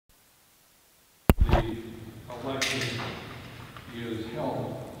the election is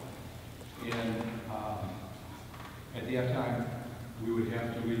held, and at that time, we would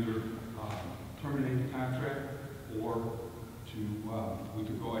have to either terminate the contract or we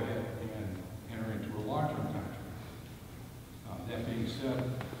could go ahead and enter into a long-term contract. That being said,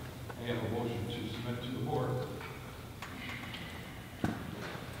 I have a motion to submit to the board.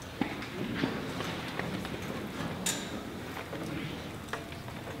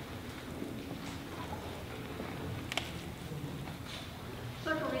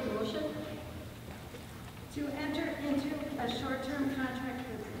 Clerk will read the motion. To enter into a short-term contract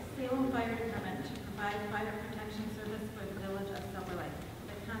with Salem Fire Department to provide fire protection service for the village of Silver Lake.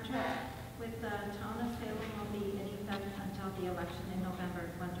 The contract with the town of Salem will be in effect until the election in November,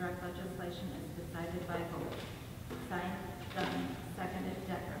 when direct legislation is decided by vote. Signed, Dunn, seconded,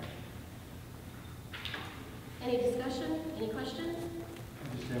 Decker. Any discussion? Any questions?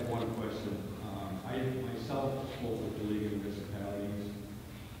 I just have one question. I myself spoke with the League of Municipalities.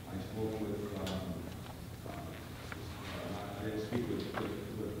 I spoke with, I didn't speak with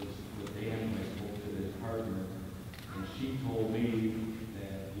Dan, I spoke to his partner, and she told me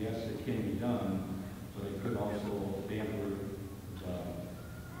that yes, it can be done, but it could also damper the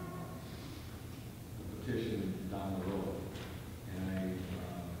petition down the road. And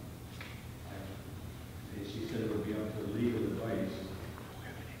she said it would be up to legal advice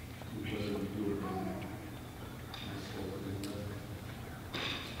whether we do it or not. I spoke with her.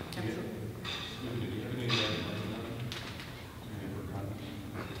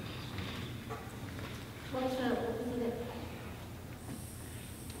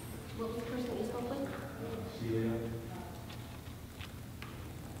 What was the person that you spoke with? Celia.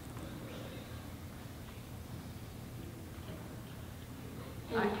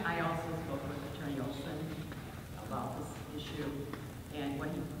 I also spoke with Attorney Olson about this issue, and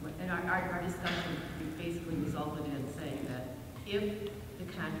our discussion basically resulted in saying that if the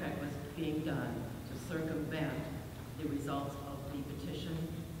contract was being done to circumvent the results of the petition,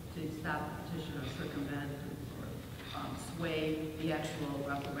 to stop the petition or circumvent or sway the actual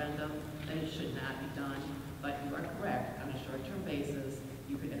referendum, then it should not be done. But you are correct, on a short-term basis,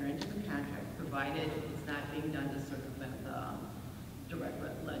 you could enter into the contract, provided it's not being done to circumvent the direct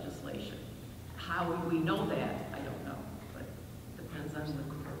legislation. How would we know that? I don't know, but it depends on the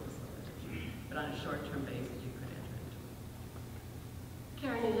purpose of it. But on a short-term basis, you could enter into it.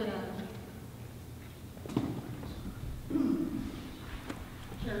 Karen, you had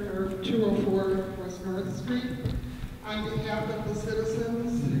Karen Irv, 204 West North Street. On behalf of the citizens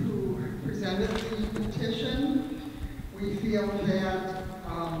who presented the petition, we feel that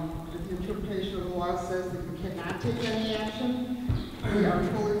the interpretation of the law says that you cannot take any action. We are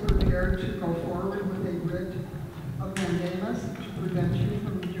fully prepared to go forward with a writ of mandamus to prevent you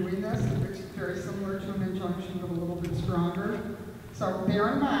from doing this, which is very similar to an injunction but a little bit stronger. So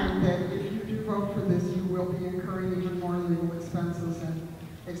bear in mind that if you do vote for this, you will be incurring even more legal expenses and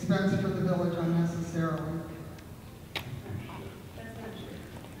expense for the village unnecessarily.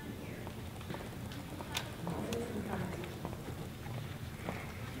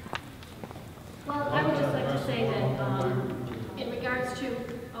 Well, I would just like to say that in regards to,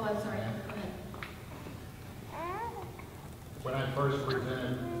 oh, I'm sorry, go ahead. When I first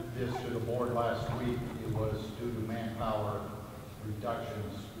presented this to the board last week, it was due to manpower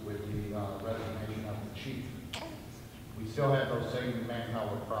reductions with the resignation of the chief. We still have those same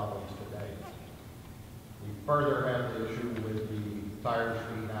manpower problems today. We further have the issue with the tires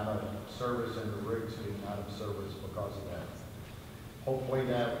being out of service and the rigs being out of service because of that. Hopefully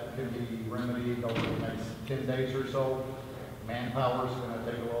that can be remedied over the next 10 days or so. Manpower is going to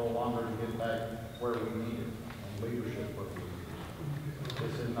take a little longer to get back where we need it, and leadership where we need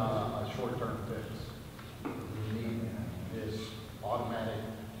it. This is not a short-term fix. We need this automatic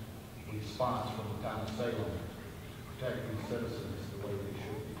response from the town of Salem to protect these citizens the way they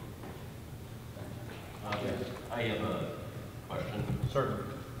should be. Yes, I have a question. Certainly.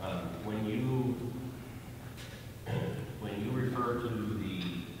 When you refer to the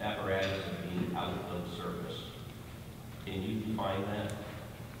apparatus being out of service, can you define that?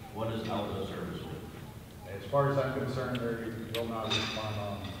 What does out of service mean? As far as I'm concerned, they will not respond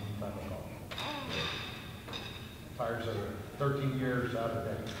on any type of call. Tires are 13 years out of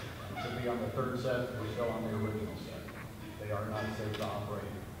date. It should be on the third set. We're still on the original set. They are not safe to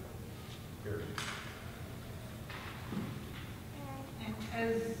operate. Period.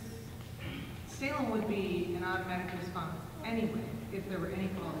 As Salem would be an automatic response anyway, if there were any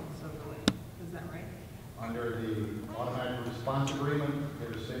calls in Silver Lake. Is that right? Under the automatic response agreement,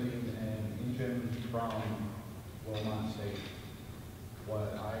 they're sending an engine from Wilmot State.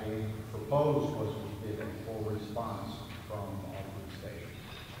 What I proposed was we get a full response from all three stations.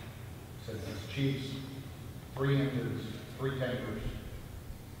 So it's chiefs, 3 engines, 3 tankers,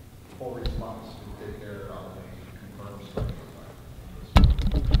 full response to take care of a confirmed structure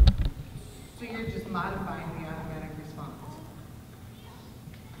fire. So you're just modifying the automatic response?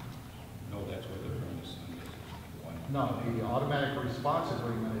 No, that's what they're trying to send us. No, the automatic response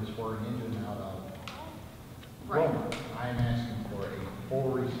agreement is for an engine out of Right. Rome. I am asking for a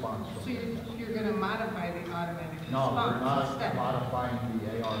full response So from them. you're gonna modify the automatic No, we're response not instead? modifying the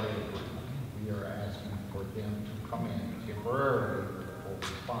ARA agreement. We are asking for them to come in temporarily for the full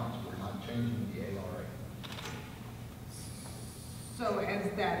response. We're not changing the ARA. So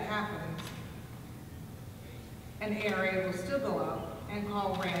as that happens, an ARA will still go out and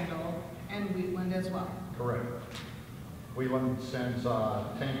call Randall and Wheatland as well? Correct. Wheeland sends a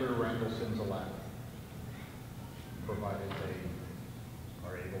tanker, Randall sends a ladder, provided they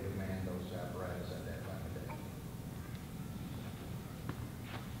are able to man those apparatus at that time of day.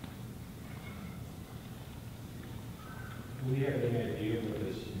 Do we have any idea what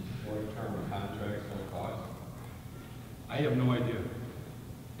this short-term contract's gonna cost? I have no idea.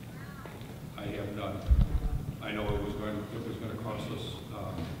 I have none. I know it was going to cost us,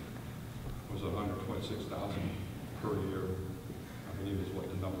 was $126,000 per year, I believe is what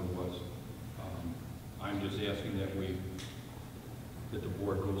the number was. I'm just asking that the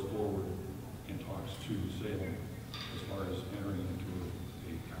board goes forward and talks to Salem as far as entering into a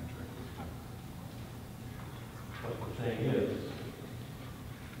contract with them. But the thing is,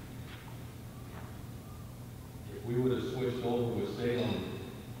 if we would have switched over with Salem,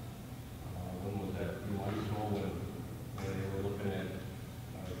 when was that, a few months ago, when they were looking at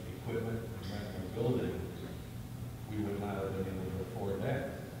equipment and building, we would not have been able to afford that.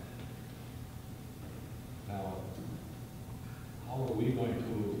 Now, how are we going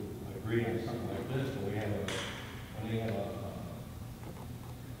to agree on something like this when we have a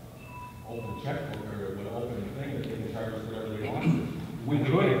open checkbook or an open thing that they can charge us whatever they want? We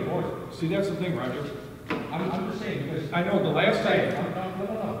could enforce it. See, that's the thing, Roger. I'm just saying, because. I know the last time.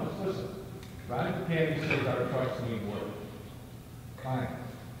 No, let's listen. Ron Patty says our trucks need work. Fine.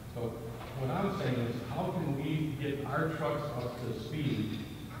 So what I'm saying is, how can we get our trucks up to speed?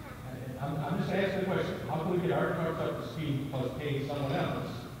 I'm just asking the question, how can we get our trucks up to speed plus pay someone else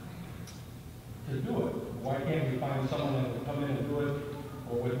to do it? Why can't we find someone that will come in and do it,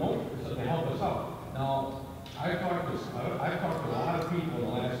 or with no, so to help us out? Now, I've talked to a lot of people in the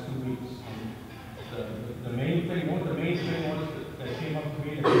last 2 weeks, and the main thing, one of the main things was that came up to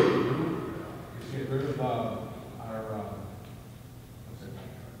me that we could do is get rid of our, what's it?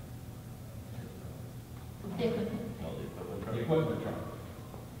 The equipment. The equipment truck.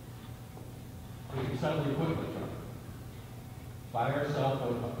 We can sell the equipment truck. Buy ourselves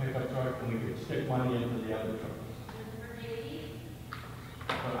a pickup truck and we could stick money into the other trucks.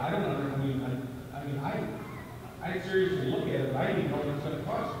 But I don't know, I seriously look at it, but I didn't know what it's gonna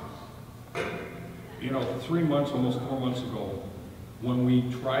cost us. You know, 3 months, almost 4 months ago, when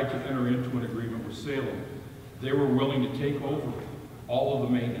we tried to enter into an agreement with Salem, they were willing to take over all of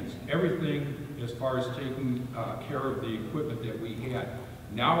the maintenance, everything as far as taking care of the equipment that we had.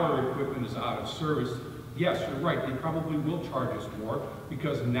 Now our equipment is out of service. Yes, you're right, they probably will charge us more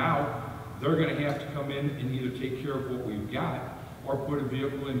because now they're gonna have to come in and either take care of what we've got or put a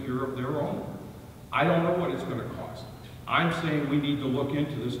vehicle in here of their own. I don't know what it's gonna cost. I'm saying we need to look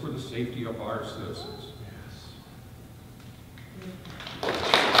into this for the safety of our citizens.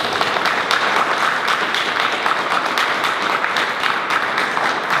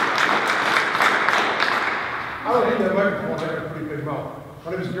 I don't need that microphone, I got a pretty big mouth.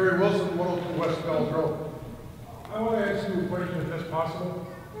 My name is Gary Wilson, 102 West Fells Road. I want to ask you a question if that's possible.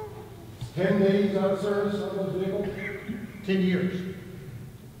 10 days out of service on those vehicles? 10 years,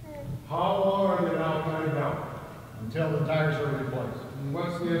 How long are they now timed out? until the tires are replaced. And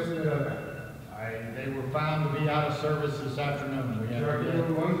what's the estimate on that? They were found to be out of service this afternoon. We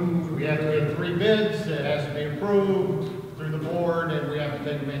have to get 3 bids, it has to be approved through the board, and we have to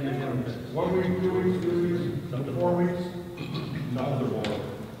take them individual bids. 1 week, 2 weeks, 3 weeks, 4 weeks? Month or more.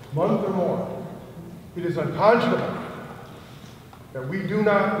 Month or more. It is unconscionable that we do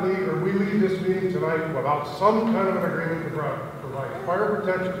not leave, or we leave this meeting tonight without some kind of an agreement to provide fire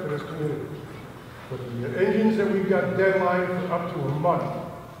protection for this community. With the engines that we've got deadline for up to a month,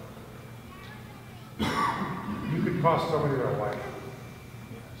 you could cost somebody their life.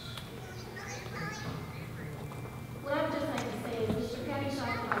 What I would just like to say is, Mr. Petty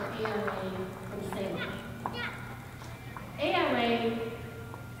talked about ARA from Salem. ARA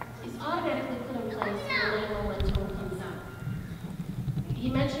is automatically put in place when 911 tone comes out. He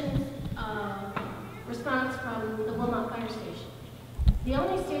mentioned response from the Wilmot Fire Station. The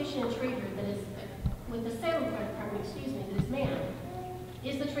only station in Traver that is, with the Salem Fire Department, excuse me, that is manned,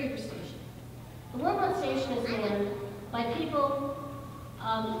 is the Traver Station. The Wilmot Station is manned by people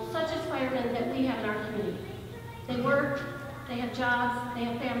such as firemen that we have in our community. They work, they have jobs, they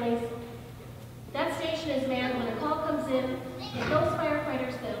have families. That station is manned when a call comes in. If those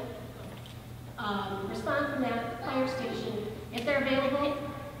firefighters that respond from that fire station, if they're available,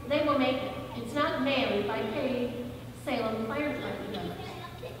 they will make it. It's not manned by paid Salem Fire Department members.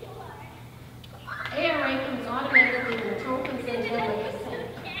 ARA comes automatically when the toll comes in, they'll make it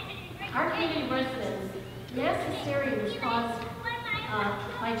send. Our community residents, mass hysteria was caused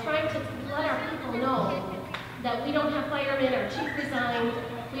by trying to let our people know that we don't have firemen, our chief resigned.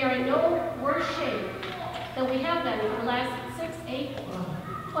 We are in no worse shape than we have been for the last 6, 8,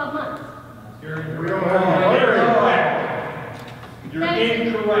 12 months. We don't have You're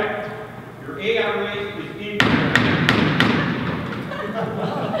incorrect. Your ARA is incorrect.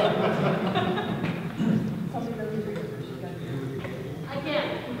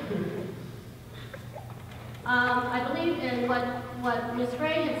 Again, I believe in what Ms.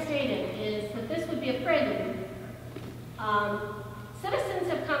 Gray had stated is that this would be a prelude. Citizens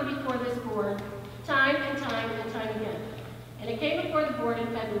have come before this board time and time and time again. And it came before the board in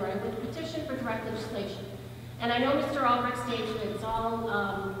February with a petition for direct legislation. And I know Mr. Albrecht stated it's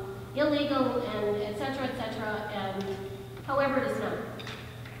all illegal and et cetera, and however it is not.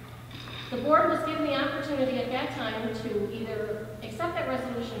 The board was given the opportunity at that time to either accept that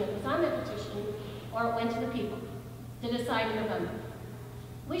resolution that was on the petition or it went to the people to decide in November.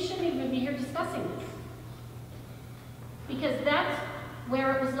 We shouldn't even be here discussing this, because that's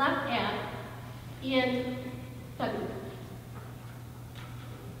where it was left at in February.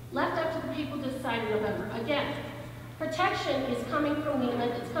 Left up to the people to decide in November. Again, protection is coming from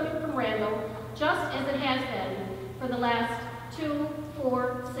Wheatland, it's coming from Randall, just as it has been for the last 2,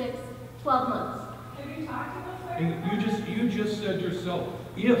 4, 6, 12 months. Have you talked to those And you just said yourself,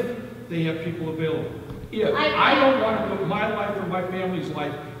 if they have people available. If. I I don't want to put my life or my family's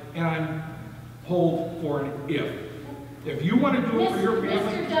life, and I'm pulled for an if. If you want to do it for your family,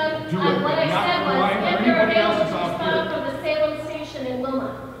 Mr. Dunn, do it, what but I not said for was, mine or if they're anybody available else's to out respond there. from the Salem station in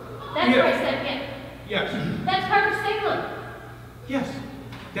Wilmot. That's Yeah. what I said, yeah. Yes, That's part of Salem. yes.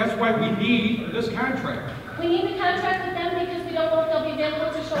 That's why we need this contract. We need to contract with them because we don't know if they'll be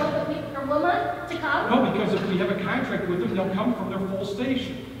available to show up at Wilmot to come. No, because if we have a contract with them, they'll come from their full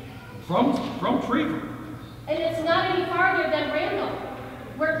station, from Trever. And it's not any farther than Randall.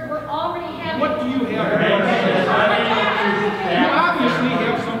 We're already having. What do you have? You obviously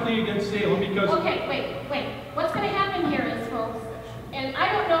have something against Salem because Okay, wait. What's going to happen here is, folks, and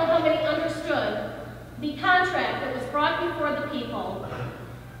I don't know how many understood the contract that was brought before the people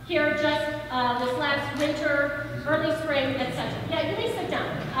here just this last winter, early spring, etc. Yeah, you may sit down.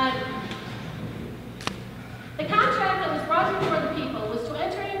 The contract that was brought before the people was to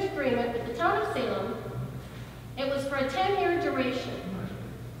enter into agreement with the town of Salem. It was for a 10-year duration.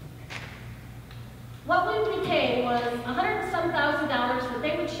 What we would be paying was $100,000 that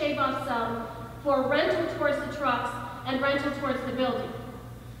they would shave off some for rental towards the trucks and rental towards the building.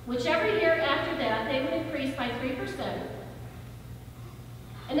 Whichever year after that, they would increase by 3%.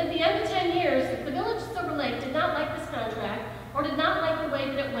 And at the end of 10 years, if the Village of Silver Lake did not like this contract, or did not like the way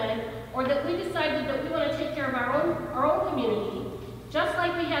that it went, or that we decided that we want to take care of our own community, just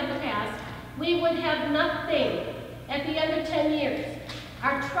like we had in the past, we would have nothing at the end of 10 years.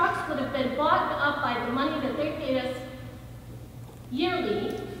 Our trucks would have been bought up by the money that they paid us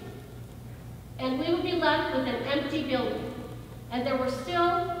yearly, and we would be left with an empty building. And there were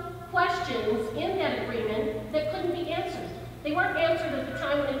still questions in that agreement that couldn't be answered. They weren't answered at the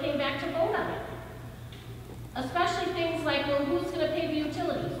time when it came back to vote on it. Especially things like, well, who's going to pay the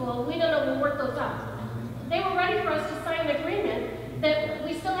utilities? Well, we don't know, we'll work those out. They were ready for us to sign an agreement that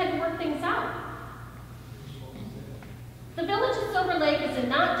we still had to work things out. The Village of Silver Lake is in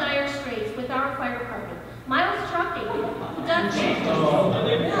not dire straits with our fire department. Miles Trucking, who does maintenance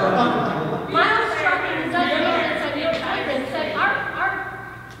on your hydrant, said our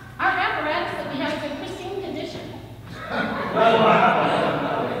apparatus that we have is in pristine condition.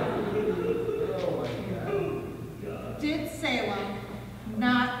 Did Salem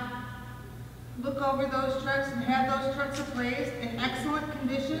not look over those trucks and have those trucks appraised in excellent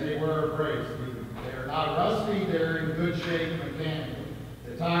condition? They were appraised. They're not rusty, they're in good shape mechanically.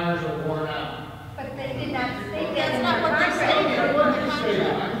 The tires are worn out. But they did not state that That's in not their what they contract. stated in the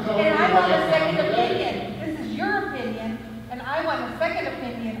contract. And I want a second opinion. This is your opinion, and I want a second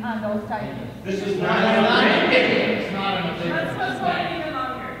opinion on those titles. This is not an opinion. It's not an opinion. Let's go even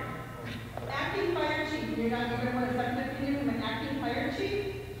longer. Acting Fire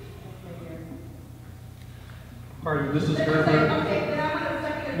Pardon, Mrs. Gerber. Okay, then I'm gonna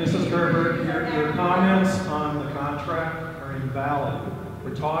second it. Mrs. Gerber, your comments on the contract are invalid.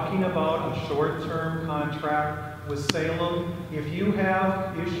 We're talking about a short-term contract with Salem. If you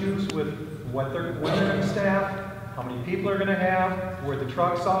have issues with when they're going to staff, how many people are going to have, where the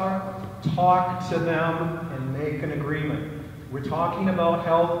trucks are, talk to them and make an agreement. We're talking about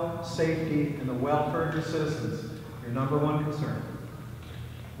health, safety, and the welfare of your citizens. Your number one concern.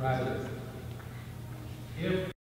 Right. If